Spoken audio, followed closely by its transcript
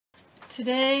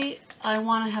Today I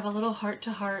want to have a little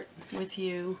heart-to-heart with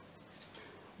you.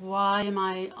 Why am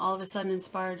I all of a sudden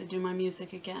inspired to do my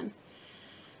music again?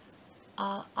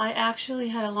 I actually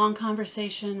had a long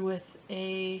conversation with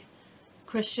a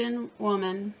Christian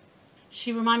woman.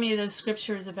 She reminded me of those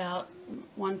scriptures about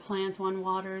one plants, one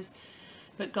waters,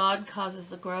 but God causes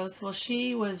the growth. Well,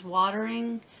 she was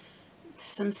watering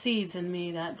some seeds in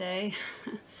me that day.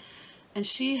 And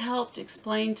she helped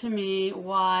explain to me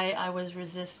why I was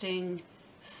resisting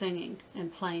singing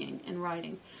and playing and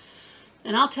writing.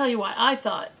 And I'll tell you why I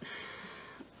thought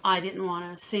I didn't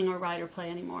want to sing or write or play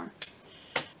anymore.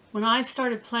 When I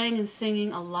started playing and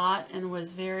singing a lot and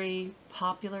was very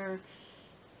popular,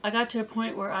 I got to a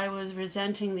point where I was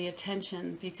resenting the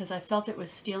attention because I felt it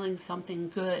was stealing something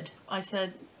good. I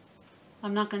said,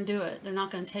 I'm not going to do it. They're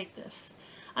not going to take this.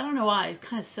 I don't know why. It's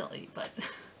kind of silly, but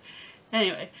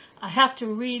anyway, I have to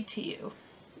read to you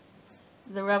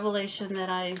the revelation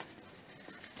that'll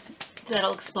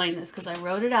explain this, because I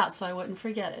wrote it out so I wouldn't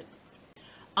forget it.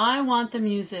 I want the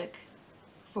music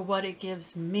for what it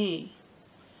gives me,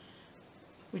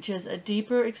 which is a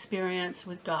deeper experience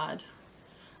with God.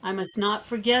 I must not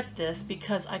forget this,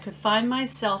 because I could find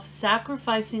myself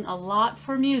sacrificing a lot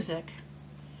for music,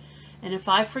 and if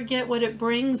I forget what it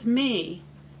brings me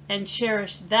and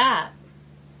cherish that,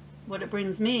 what it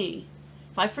brings me,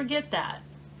 if I forget that,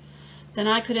 then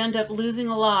I could end up losing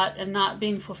a lot and not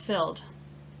being fulfilled.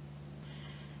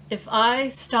 If I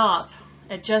stop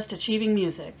at just achieving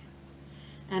music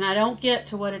and I don't get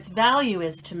to what its value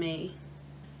is to me,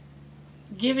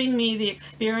 giving me the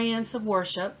experience of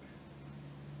worship,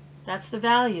 that's the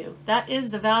value. That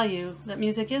is the value that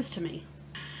music is to me.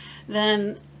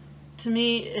 Then to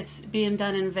me it's being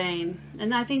done in vain.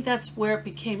 And I think that's where it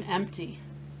became empty,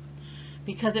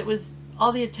 because it was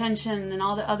all the attention and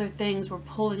all the other things were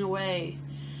pulling away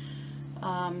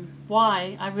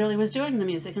why I really was doing the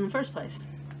music in the first place.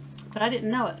 But I didn't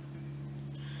know it.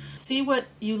 See what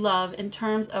you love in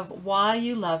terms of why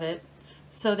you love it,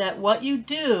 so that what you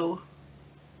do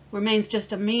remains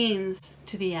just a means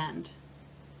to the end.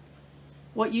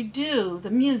 What you do, the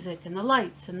music and the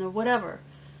lights and the whatever,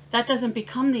 that doesn't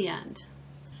become the end.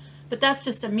 But that's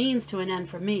just a means to an end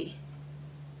for me.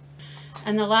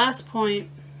 And the last point,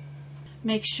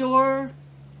 make sure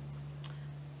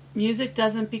music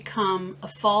doesn't become a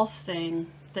false thing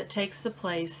that takes the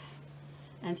place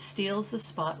and steals the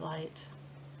spotlight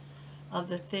of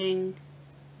the thing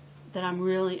that I'm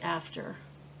really after,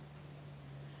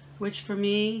 which for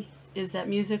me is that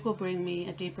music will bring me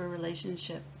a deeper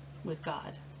relationship with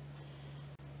God.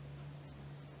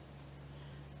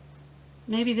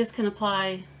 Maybe this can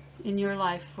apply in your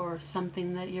life for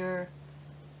something that you're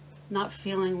not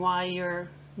feeling why you're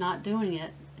not doing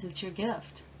it. It's your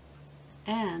gift.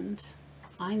 And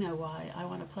I know why I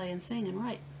want to play and sing and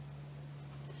write.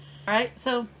 Alright,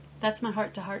 so that's my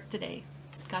heart to heart today.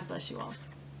 God bless you all.